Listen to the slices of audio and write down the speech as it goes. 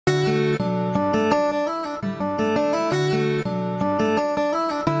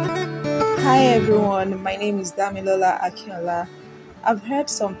Hi everyone, my name is Damilola Akinola. I've heard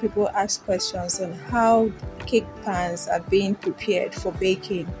some people ask questions on how cake pans are being prepared for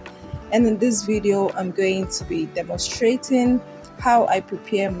baking, and in this video I'm going to be demonstrating how I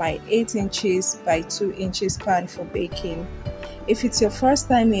prepare my 8 inches by 2 inches pan for baking. If it's your first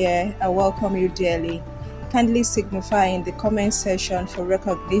time here, I welcome you dearly. Kindly signify in the comment section for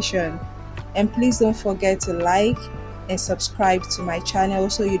recognition, and please don't forget to like and subscribe to my channel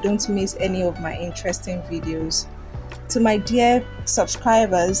so you don't miss any of my interesting videos. To my dear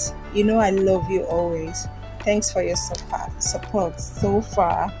subscribers, you know I love you always. Thanks for your support so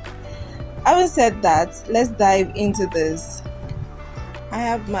far. Having said that, let's dive into this. I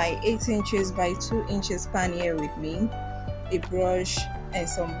have my 8 inches by 2 inches pan here with me, a brush and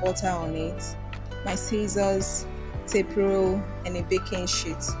some butter on it, my scissors, tape roll and a baking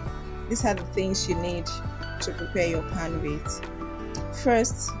sheet. These are the things you need to prepare your pan with.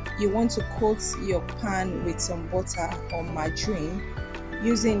 First, you want to coat your pan with some butter or margarine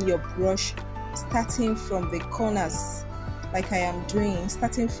using your brush, starting from the corners like I am doing,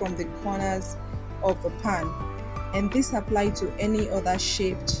 starting from the corners of the pan. And this applies to any other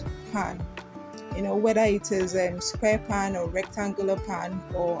shaped pan, whether it is a square pan or rectangular pan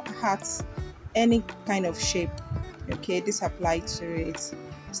or heart, any kind of shape. Okay, this applies to it.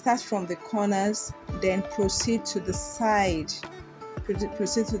 Start from the corners, then proceed to the side.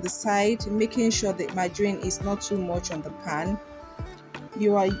 Proceed to the side, making sure the margarine is not too much on the pan.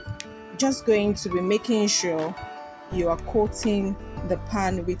 You are just going to be making sure you are coating the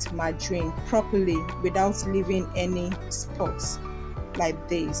pan with margarine properly without leaving any spots like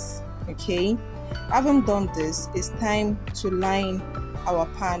this. Okay, having done this, it's time to line our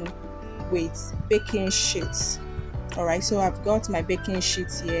pan with baking sheets. Alright, so I've got my baking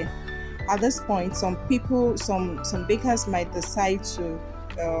sheets here. At this point, some bakers might decide to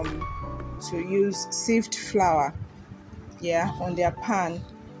use sieved flour, on their pan,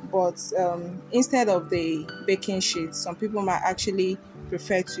 but instead of the baking sheet, some people might actually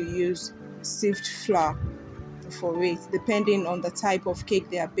prefer to use sieved flour for it, depending on the type of cake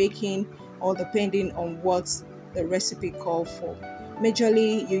they are baking or depending on what the recipe calls for.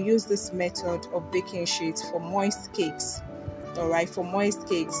 Majorly, you use this method of baking sheets for moist cakes, for moist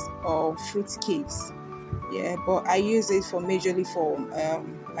cakes or fruit cakes. But I use it for majorly for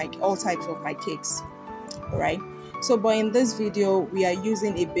like all types of my cakes. Alright, so but in this video we are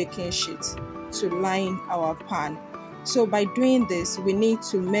using a baking sheet to line our pan. So by doing this, we need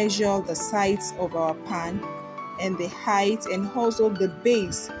to measure the sides of our pan and the height and also the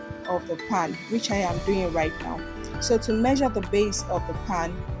base of the pan, which I am doing right now. So to measure the base of the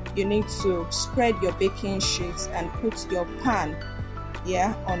pan, you need to spread your baking sheet and put your pan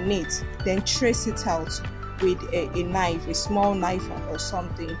on it, then trace it out with a knife, a small knife or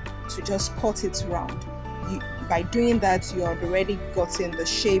something, to just cut it round. By doing that, you have already gotten the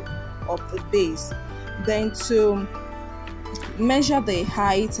shape of the base. Then to measure the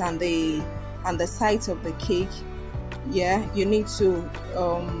height and the size of the cake, you need to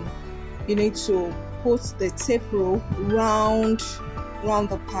put the tape roll round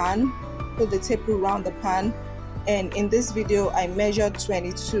the pan. Put the tape roll round the pan, and in this video I measured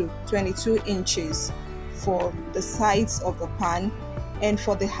 22 inches for the sides of the pan, and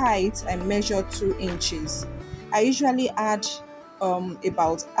for the height I measured 2 inches. I usually add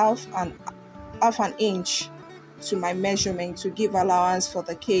about half an inch to my measurement to give allowance for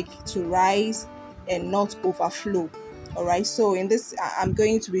the cake to rise and not overflow. Alright, so in this I'm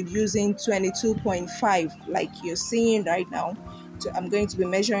going to be using 22.5 like you're seeing right now. So I'm going to be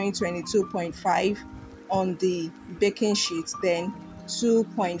measuring 22.5 on the baking sheet, then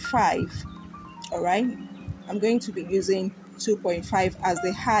 2.5. Alright, I'm going to be using 2.5 as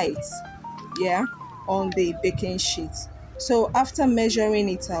the height on the baking sheet. So after measuring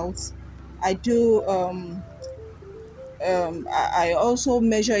it out, I do I also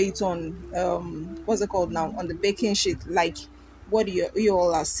measure it on what's it called now, on the baking sheet, like what you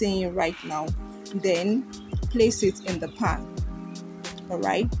all are seeing right now. Then place it in the pan.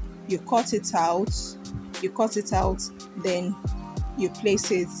 Alright, you cut it out, then you place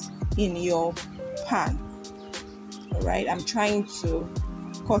it in your pan. Alright, I'm trying to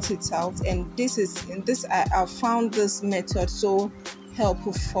cut it out, and I found this method so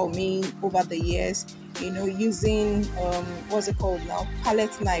helpful for me over the years, using what's it called now,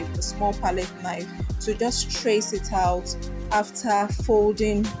 palette knife, the small palette knife, to just trace it out after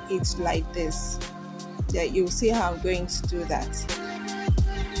folding it like this. You'll see how I'm going to do that.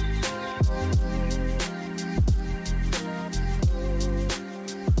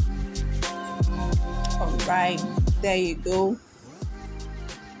 Alright, there you go.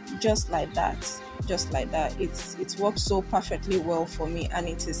 just like that, it works so perfectly well for me, and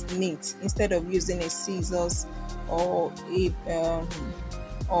it is neat instead of using a scissors or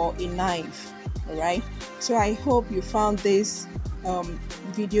a knife. All right, so I hope you found this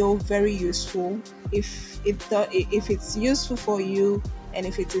video very useful. If it's useful for you and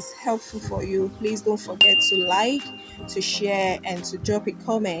if it is helpful for you, please don't forget to like, to share, and to drop a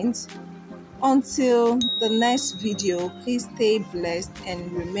comment. Until the next video, please stay blessed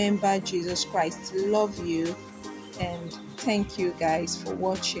and remember Jesus Christ love you. And thank you guys for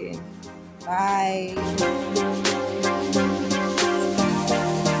watching. Bye.